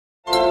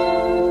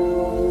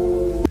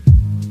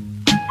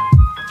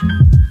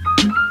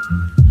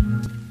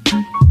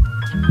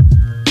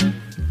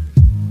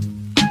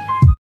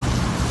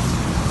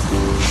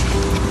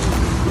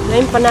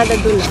empanada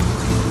dun ah.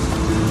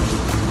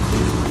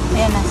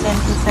 Ayan, na-send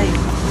ko sa'yo.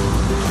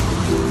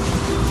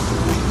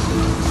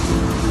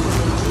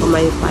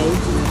 Kumaypay.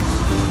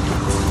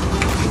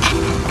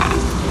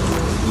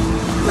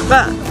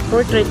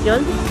 Naka-portrait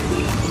yun?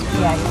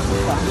 Yeah, yun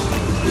ito.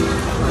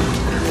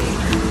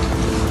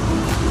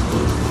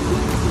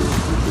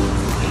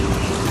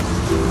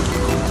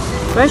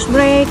 First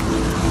break.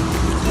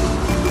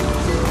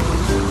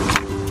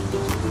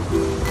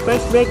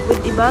 First break with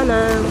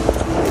Ivana.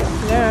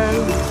 Yan.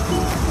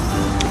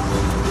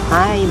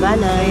 Hi,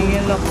 Ivana.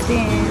 You looked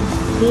in.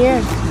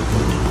 Here.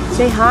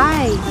 Say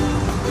hi.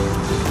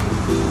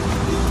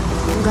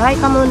 Hi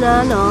ka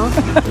muna, no?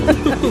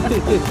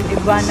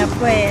 Ivana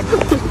Puet.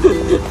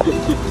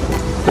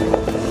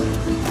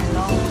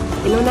 Hello.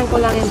 Inunan ko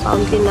lang yung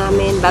fountain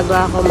namin bago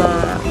ako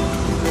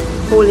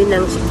huli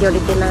ng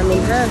security namin,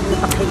 ha?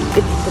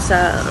 Napakahigpit ito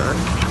sa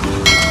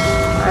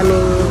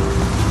aming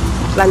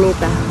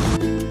planeta.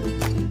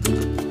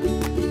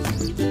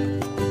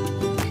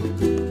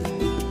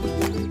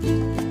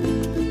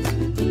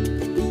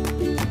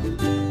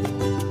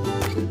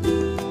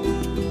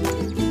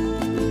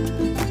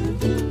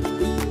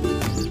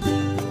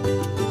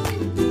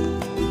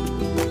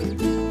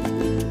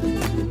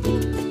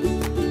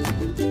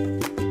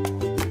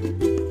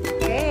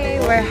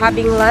 We're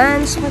having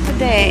lunch for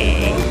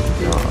today.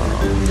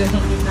 There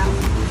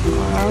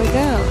we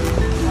go.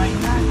 Why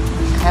not?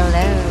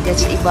 Hello,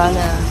 that's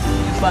Ivana.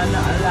 Ivana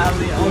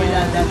Alawi. Oh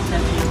yeah, that's the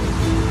name.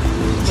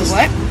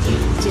 What?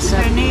 She's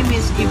Her a name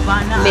is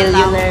Ivana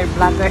millionaire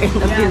blogger in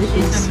the Alawi. Yeah,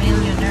 she's Philippines. a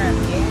millionaire.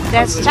 Yeah.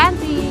 That's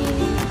Chanti.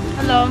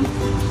 Hello.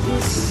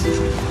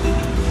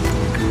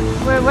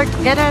 We're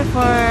together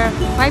for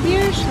 5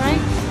 years,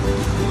 right?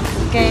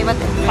 Okay, but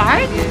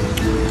 5?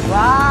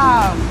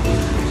 Wow.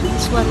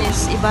 This one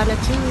is Ivana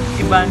too.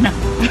 Ivana.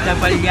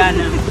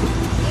 Tabaliana.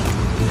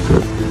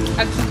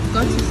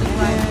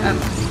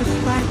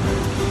 Subscribe.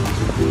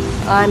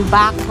 I'm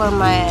back for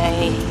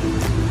my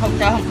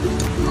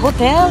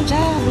hotel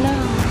job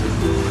now.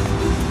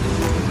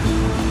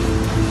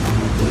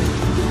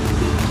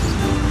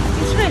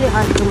 It's really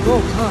hard to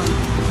move, huh?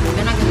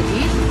 You're not gonna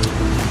eat?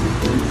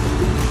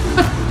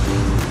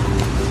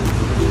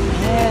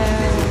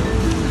 Yeah.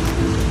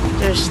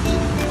 There's...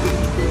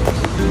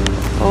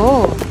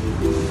 Oh.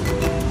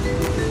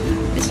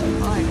 It's so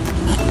hard.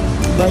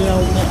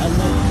 Bayaw na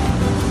ano.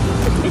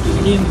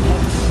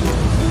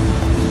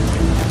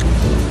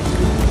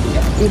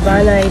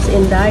 Ivana is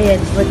in diet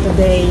for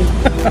today.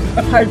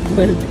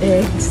 Hard-boiled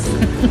eggs.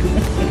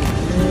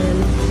 And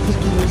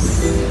cookies.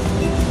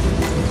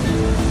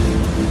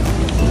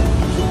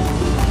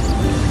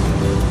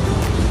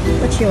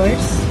 What's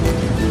yours?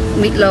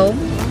 Meatloaf.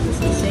 It's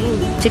the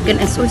same. Chicken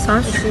and soy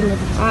sauce.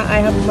 I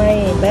have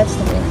my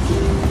vegetable.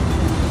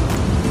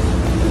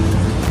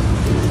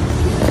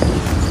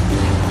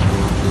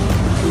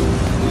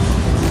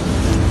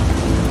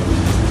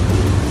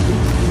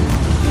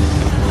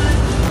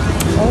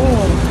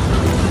 Oh,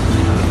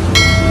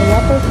 the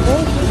water's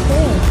going to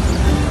there.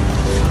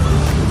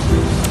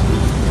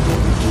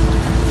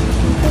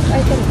 I think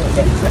I can go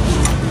there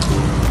first.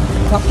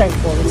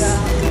 Waterfalls.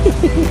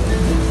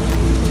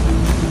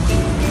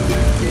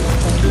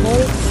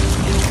 Waterfalls.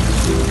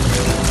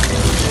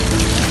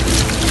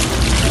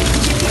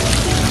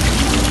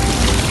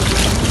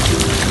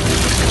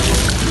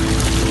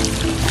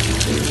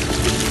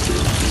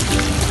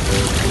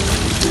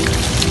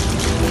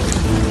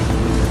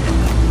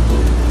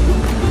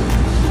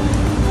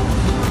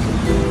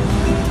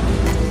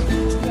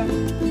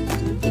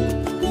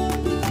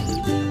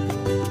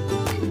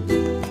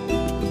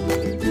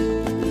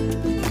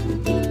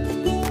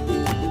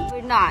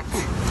 Not.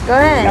 Go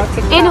ahead.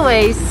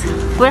 Anyways,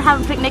 we're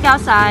having a picnic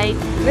outside.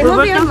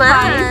 Remove your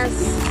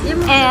mask.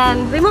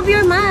 And Remove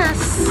your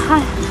mask.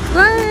 Go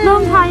ahead. no,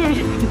 I'm tired.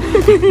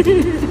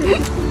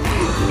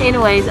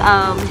 Anyways,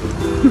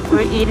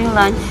 we're eating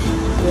lunch.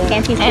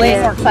 Can't be And- way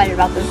more excited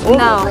about this.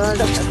 No,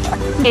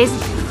 it's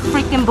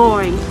freaking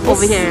boring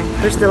over here.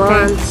 There's the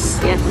lunch.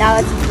 Yes. Now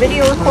it's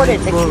video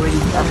recorded. Boring.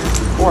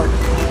 Board.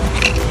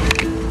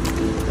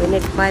 We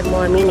need 5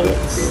 more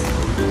minutes.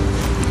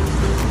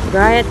 Go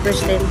ahead,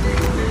 Kristen.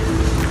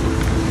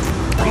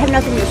 I have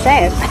nothing to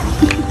say.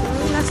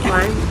 That's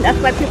fine. That's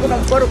why people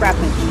don't photograph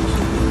me.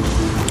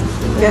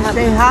 Just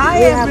say hi,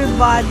 we have-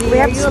 everybody. we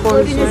have Are you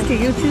uploading this sponsor.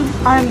 to YouTube?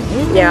 I'm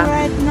eating Yeah.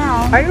 right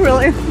now. Are you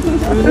really?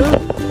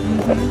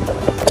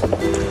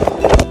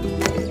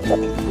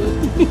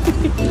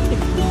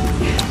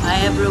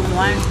 Hi,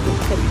 everyone.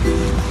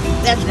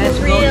 That's Let's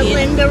go Maria eat.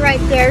 Linda right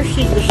there.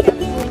 She's the chef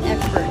food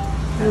expert.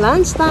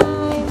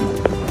 Lunchtime.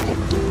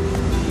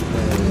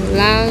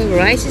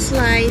 Rice is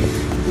life.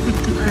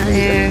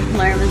 There.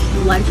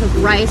 Lunch with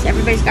rice.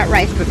 Everybody's got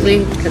rice with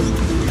me because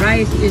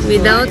rice is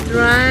Without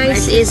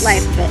rice is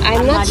life. But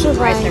I'm not eating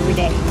rice surviving. every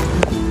day.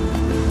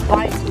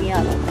 Wise me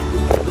out of that.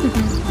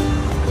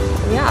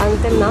 Yeah,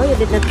 until now you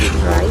did not eat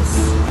rice.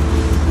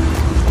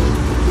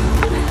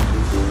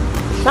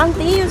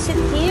 Shanti, you sit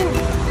here.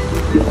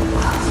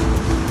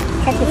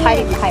 Check is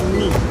hiding behind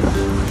me.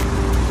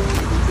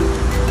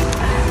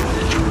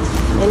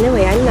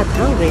 Anyway, I'm not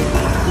hungry.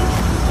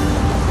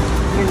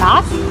 You're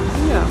not?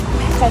 No.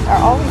 Because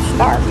are always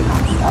starving.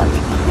 I'm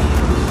starving.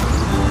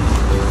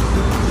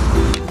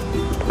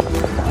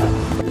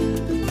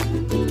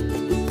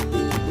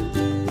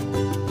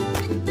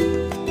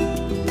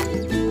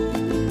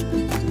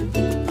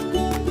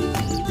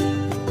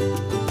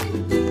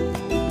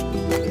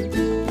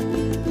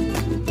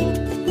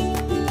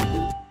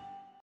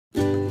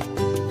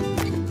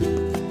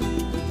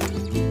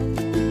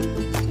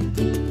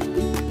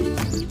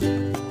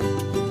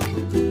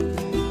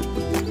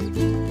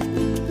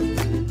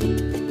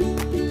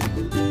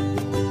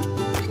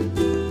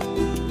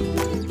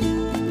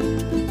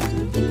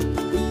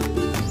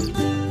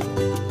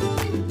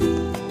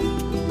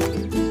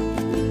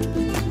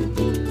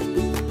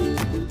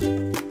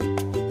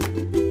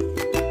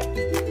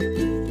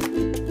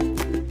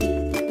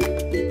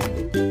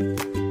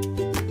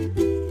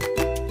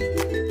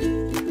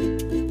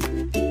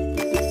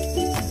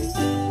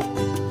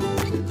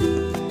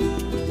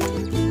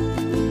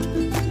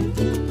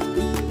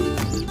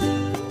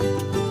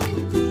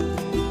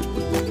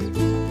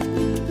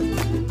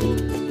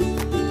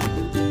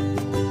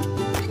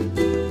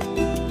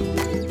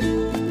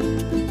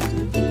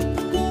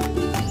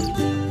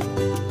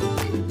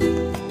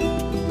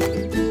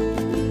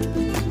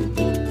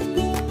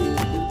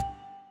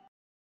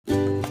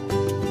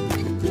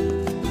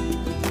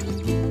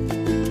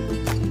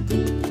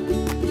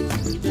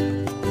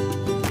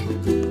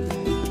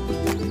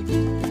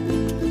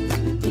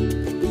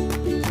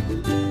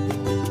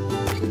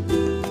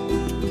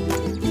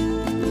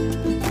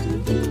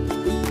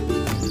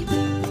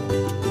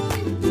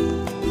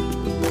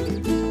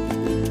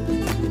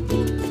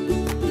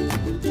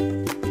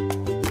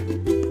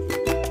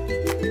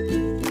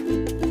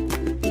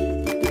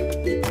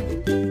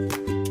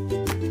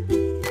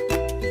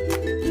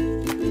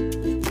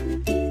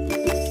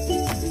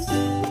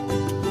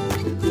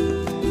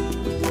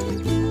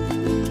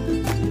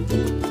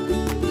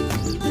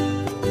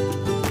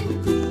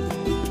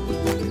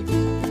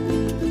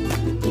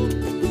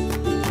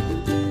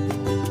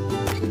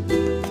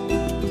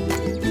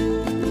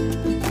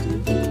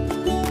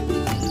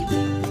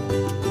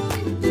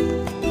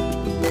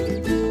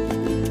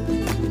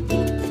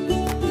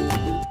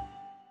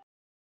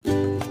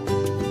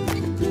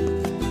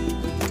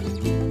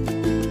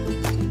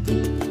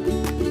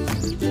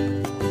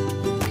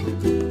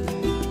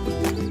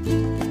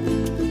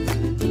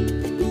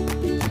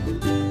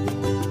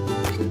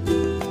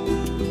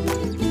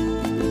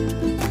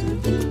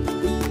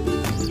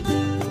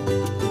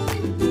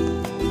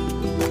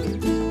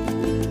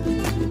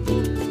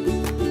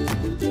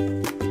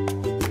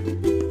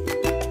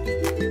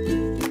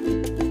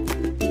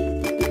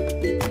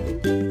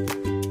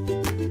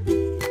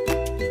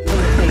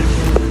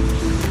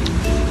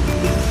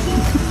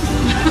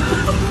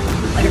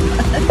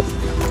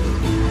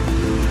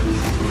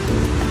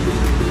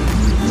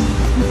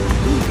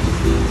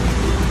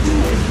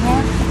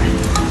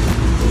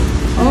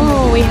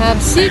 Oh, we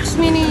have 6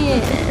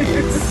 minutes.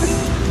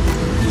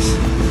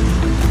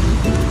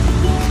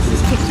 This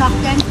is TikTok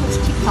then? What's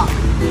TikTok?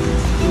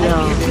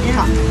 No.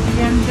 TikTok.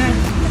 Yeah, I'm good.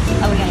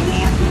 Oh, we're going to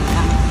answer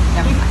that.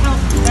 Never mind.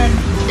 Then